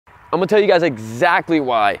I'm gonna tell you guys exactly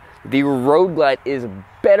why the Road Glide is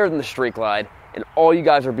better than the Street Glide, and all you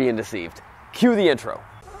guys are being deceived. Cue the intro.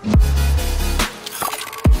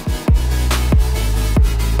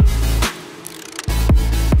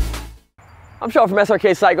 I'm Sean from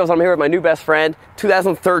Srkcycles. I'm here with my new best friend,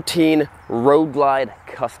 2013 Road Glide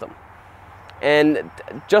Custom. And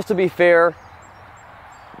just to be fair,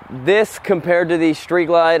 this compared to the Street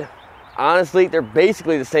Glide, honestly, they're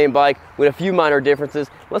basically the same bike with a few minor differences.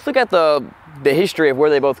 Let's look at the history of where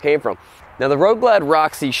they both came from. Now, the Road Glide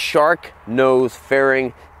rocks the shark nose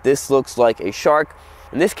fairing. This looks like a shark.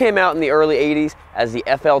 And this came out in the early 80s as the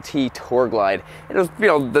FLT Tour Glide. And it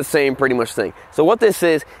was, the same pretty much thing. So what this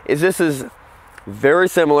is this is very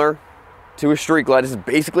similar to a Street Glide. This is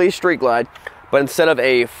basically a Street Glide, but instead of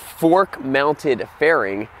a fork-mounted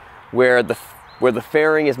fairing, where the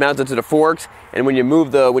fairing is mounted to the forks, and when you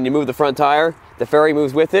move the front tire, the fairing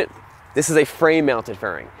moves with it. This is a frame-mounted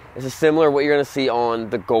fairing. This is similar to what you're going to see on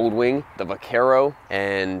the Goldwing, the Vaquero,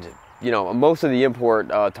 and most of the import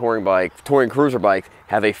touring cruiser bikes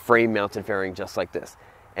have a frame-mounted fairing just like this.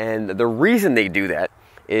 And the reason they do that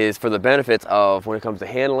is for the benefits of when it comes to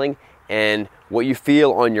handling, and what you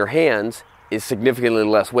feel on your hands is significantly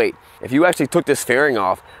less weight. If you actually took this fairing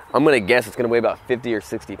off, I'm gonna guess it's gonna weigh about 50 or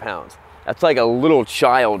 60 pounds. That's like a little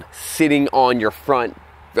child sitting on your front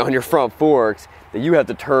forks that you have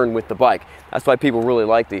to turn with the bike. That's why people really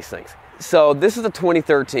like these things. So this is the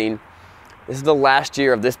 2013. This is the last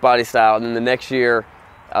year of this body style, and then the next year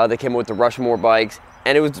they came up with the Rushmore bikes,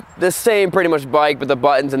 and it was the same pretty much bike, but the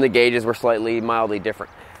buttons and the gauges were mildly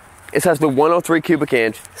different. It has the 103 cubic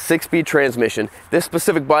inch, 6-speed transmission. This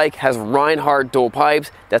specific bike has Reinhardt dual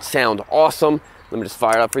pipes that sound awesome. Let me just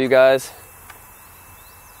fire it up for you guys.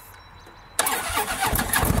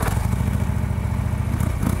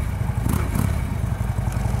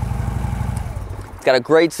 It's got a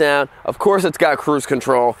great sound. Of course, it's got cruise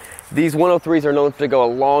control. These 103s are known to go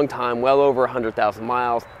a long time, well over 100,000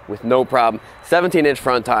 miles with no problem. 17-inch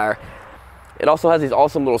front tire. It also has these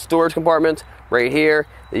awesome little storage compartments right here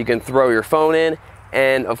that you can throw your phone in,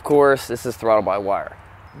 and of course this is throttle by wire.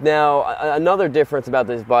 Now, another difference about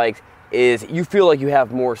these bikes is you feel like you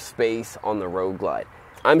have more space on the Road Glide.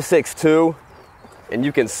 I'm 6'2", and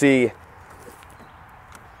you can see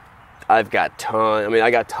I got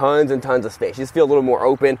tons and tons of space. You just feel a little more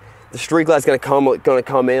open. The Street Glide's gonna come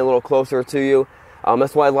in a little closer to you.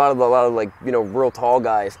 That's why a lot of real tall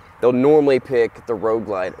guys, they'll normally pick the Road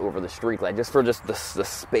Glide over the Street Glide just for the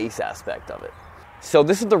space aspect of it. So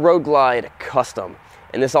this is the Road Glide Custom,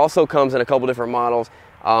 and this also comes in a couple different models.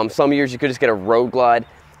 Some years you could just get a Road Glide.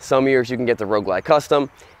 Some years you can get the Road Glide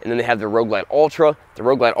Custom, and then they have the Road Glide Ultra. The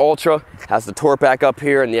Road Glide Ultra has the tour pack up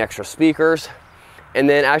here and the extra speakers. And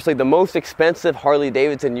then actually the most expensive Harley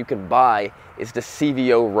Davidson you can buy is the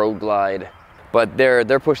CVO Road Glide, but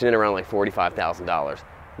they're pushing in around like $45,000.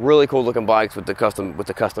 Really cool looking bikes with the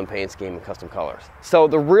custom paint scheme and custom colors. So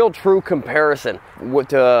the real true comparison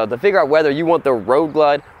to figure out whether you want the Road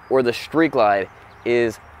Glide or the Street Glide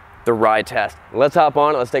is the ride test. Let's hop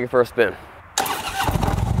on it, let's take it for a spin.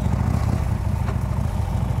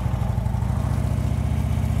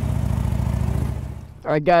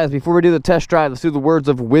 All right, guys, before we do the test drive, let's do the words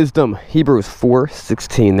of wisdom. Hebrews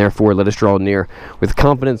 4:16. Therefore, let us draw near with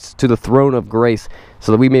confidence to the throne of grace,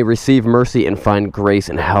 so that we may receive mercy and find grace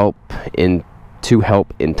and help in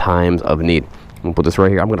times of need. I'm gonna put this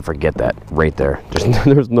right here. I'm gonna forget that right there.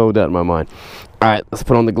 There's no doubt in my mind. All right, let's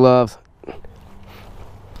put on the gloves.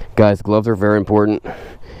 Guys, gloves are very important.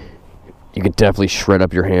 You could definitely shred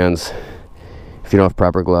up your hands if you don't have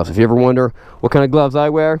proper gloves. If you ever wonder what kind of gloves I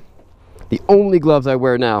wear, the only gloves I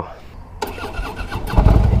wear now,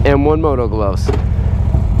 M1 Moto gloves. If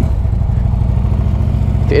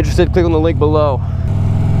you're interested, click on the link below.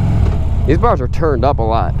 These bars are turned up a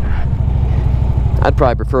lot. I'd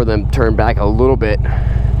probably prefer them turned back a little bit.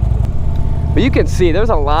 But you can see there's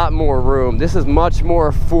a lot more room. This is much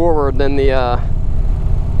more forward than the,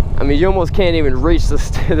 you almost can't even reach the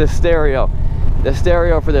stereo. The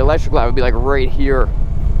stereo for the electric glide would be like right here.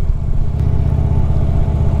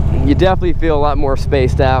 You definitely feel a lot more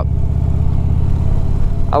spaced out.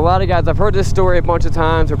 A lot of guys, I've heard this story a bunch of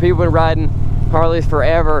times where people have been riding Harleys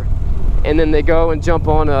forever, and then they go and jump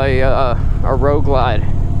on a Road Glide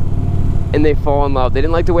and they fall in love. They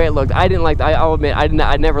didn't like the way it looked. I'll admit, I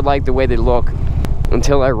never liked the way they look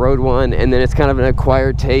until I rode one, and then it's kind of an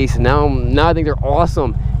acquired taste. Now I think they're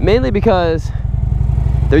awesome, mainly because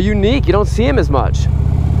they're unique. You don't see them as much.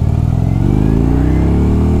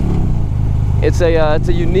 It's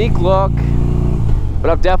a unique look,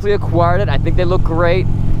 but I've definitely acquired it. I think they look great.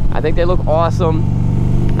 I think they look awesome.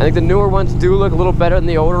 I think the newer ones do look a little better than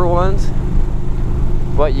the older ones,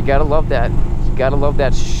 but you gotta love that. You gotta love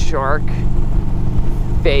that shark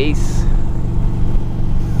face.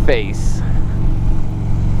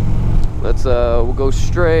 We'll go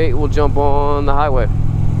straight, we'll jump on the highway.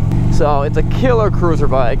 So it's a killer cruiser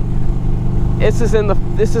bike. This is in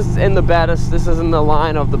the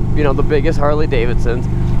line of the biggest Harley Davidsons.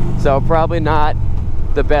 So probably not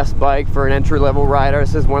the best bike for an entry-level rider.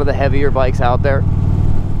 This is one of the heavier bikes out there.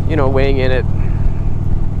 You know, weighing in at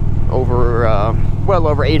over well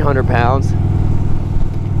over 800 pounds.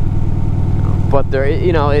 But there,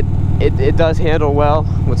 you know, it does handle well.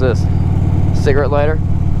 What's this? Cigarette lighter.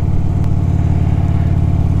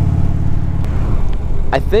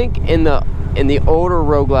 I think in the older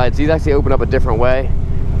Road Glides, these actually open up a different way,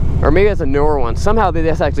 or maybe it's a newer one. Somehow they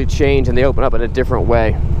just actually change and they open up in a different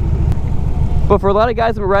way. But for a lot of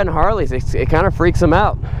guys that are riding Harleys, it kind of freaks them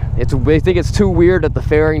out. They think it's too weird that the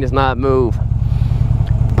fairing does not move.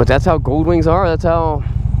 But that's how Goldwings are. That's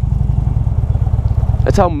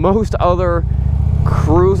how most other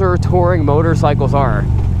cruiser touring motorcycles are.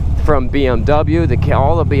 From BMW,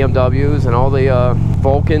 all the BMWs and all the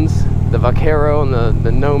Vulcans, the Vaquero and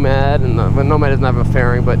the Nomad, and the Nomad doesn't have a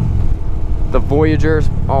fairing, but the Voyagers,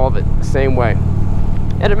 all of it, the same way.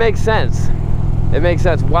 And it makes sense. It makes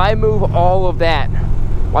sense. Why move all of that?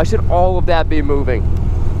 Why should all of that be moving?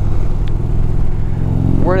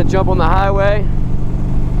 We're gonna jump on the highway.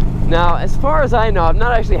 Now, as far as I know, I've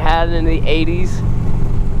not actually had it in the 80s,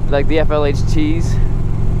 like the FLHTs.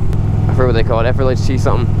 I forget what they call it, FLHT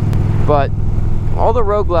something. But all the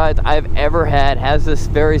Road Glides I've ever had has this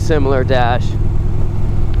very similar dash.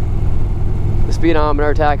 The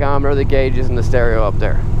speedometer, tachometer, the gauges, and the stereo up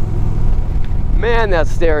there. Man, that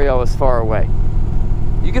stereo is far away.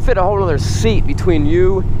 You can fit a whole other seat between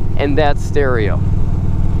you and that stereo.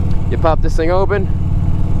 You pop this thing open,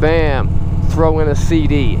 bam, throw in a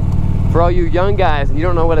CD. For all you young guys and you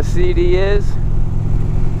don't know what a CD is,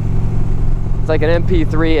 it's like an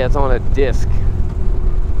MP3 that's on a disc.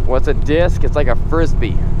 What's a disc? It's like a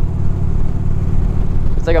Frisbee.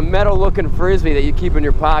 It's like a metal looking Frisbee that you keep in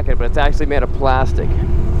your pocket, but it's actually made of plastic.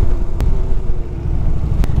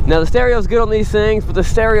 Now the stereo is good on these things, but the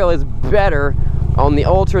stereo is better on the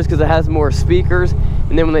Ultras because it has more speakers,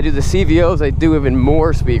 and then when they do the CVOs, they do even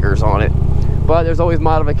more speakers on it. But there's always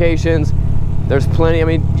modifications. There's plenty. I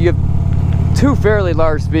mean, you have two fairly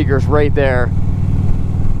large speakers right there.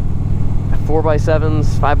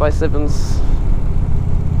 4x7s, 5x7s.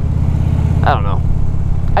 I don't know.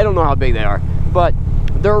 I don't know how big they are, but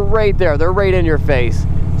they're right there. They're right in your face.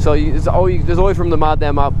 So there's always room to mod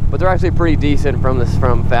them up, but they're actually pretty decent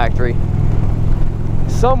from factory.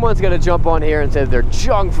 Someone's gonna jump on here and say they're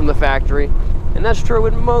junk from the factory, and that's true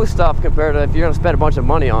with most stuff compared to if you're gonna spend a bunch of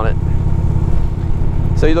money on it.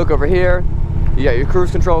 So you look over here, you got your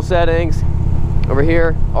cruise control settings. Over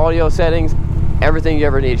here, audio settings, everything you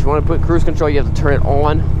ever need. If you want to put cruise control, you have to turn it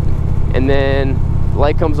on, and then the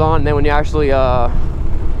light comes on, and then when you actually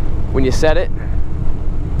when you set it,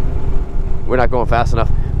 we're not going fast enough.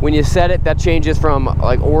 When you set it, that changes from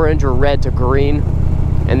like orange or red to green,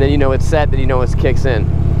 and then you know it's set, then you know it kicks in.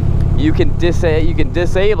 You can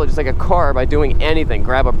disable just like a car by doing anything.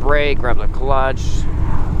 Grab a brake, grab the clutch,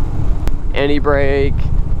 any brake,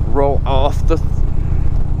 roll off the.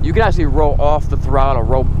 You can actually roll off the throttle,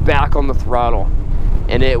 roll back on the throttle,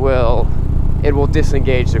 and it will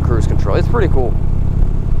disengage the cruise control. It's pretty cool.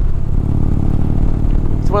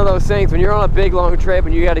 It's one of those things when you're on a big long trip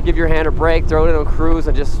and you got to give your hand a break, throw it in on cruise,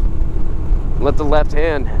 and just let the left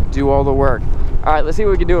hand do all the work. All right, let's see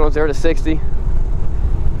what we can do on 0 to 60.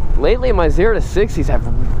 Lately, my 0 to 60s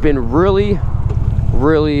have been really,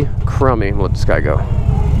 really crummy. Let this guy go.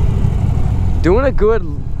 Doing a good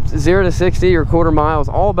 0 to 60 or quarter mile is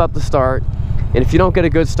all about the start, and if you don't get a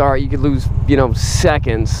good start, you could lose, you know,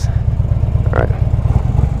 seconds. All right.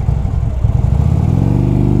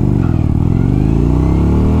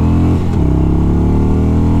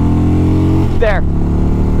 There.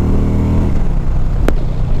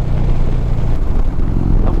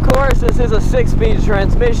 Of course, this is a 6-speed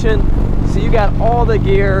transmission, so you got all the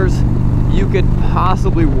gears you could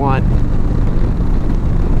possibly want.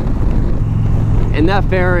 And that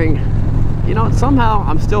fairing, you know, somehow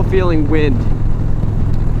I'm still feeling wind.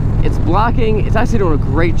 It's actually doing a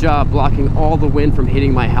great job blocking all the wind from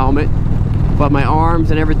hitting my helmet, but my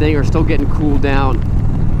arms and everything are still getting cooled down.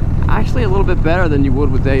 Actually a little bit better than you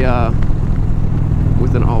would with the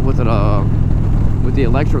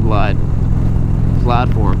Electroglide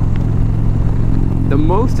platform. The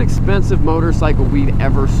most expensive motorcycle we've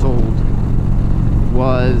ever sold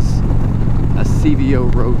was a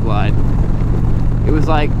CVO Road Glide. It was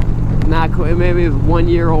like, maybe it was 1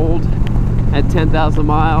 year old, had 10,000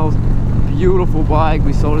 miles. Beautiful bike.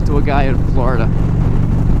 We sold it to a guy in Florida.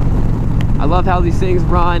 I love how these things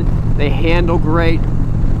run. They handle great.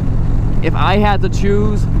 If I had to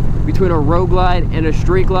choose between a road glide and a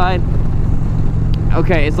street glide,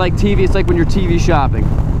 okay, it's like TV. It's like when you're TV shopping.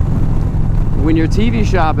 When you're TV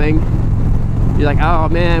shopping, you're like, oh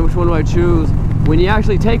man, which one do I choose? When you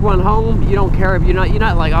actually take one home, you don't care if you're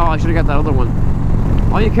not like, oh, I should have got that other one.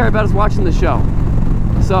 All you care about is watching the show.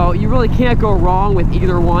 So you really can't go wrong with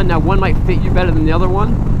either one. Now, one might fit you better than the other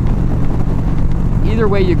one. Either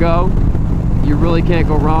way you go, you really can't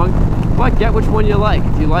go wrong. But get which one you like.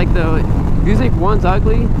 If you think one's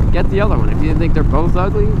ugly, get the other one. If you think they're both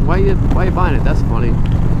ugly, why are you buying it? That's funny.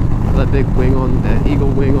 That big wing on, that eagle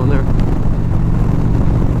wing on there.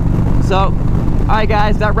 So, alright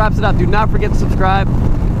guys, that wraps it up. Do not forget to subscribe.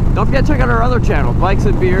 Don't forget to check out our other channel, Bikes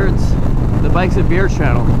and Beards, the Bikes and Beards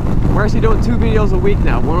channel. We're actually doing 2 videos a week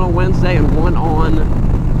now, one on Wednesday and one on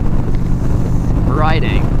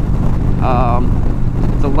Friday.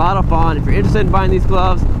 It's a lot of fun. If you're interested in buying these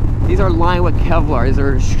gloves, these are lined with Kevlar. These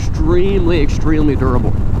are extremely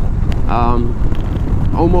durable.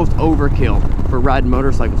 Almost overkill for riding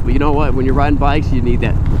motorcycles. But you know what? When you're riding bikes, you need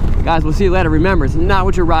that. Guys, we'll see you later. Remember, it's not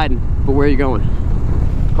what you're riding, but where are you going?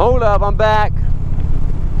 Hold up, I'm back.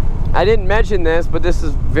 I didn't mention this, but this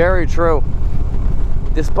is very true.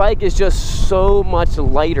 This bike is just so much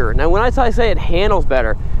lighter. Now, when I say it handles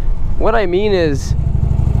better, what I mean is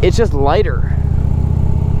it's just lighter.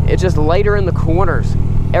 It's just lighter in the corners.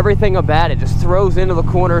 Everything about it just throws into the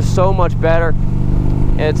corners so much better.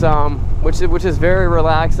 It's which is very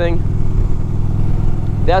relaxing.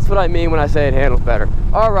 That's what I mean when I say it handles better.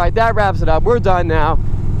 All right, that wraps it up. We're done now.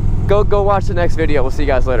 Go watch the next video. We'll see you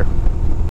guys later.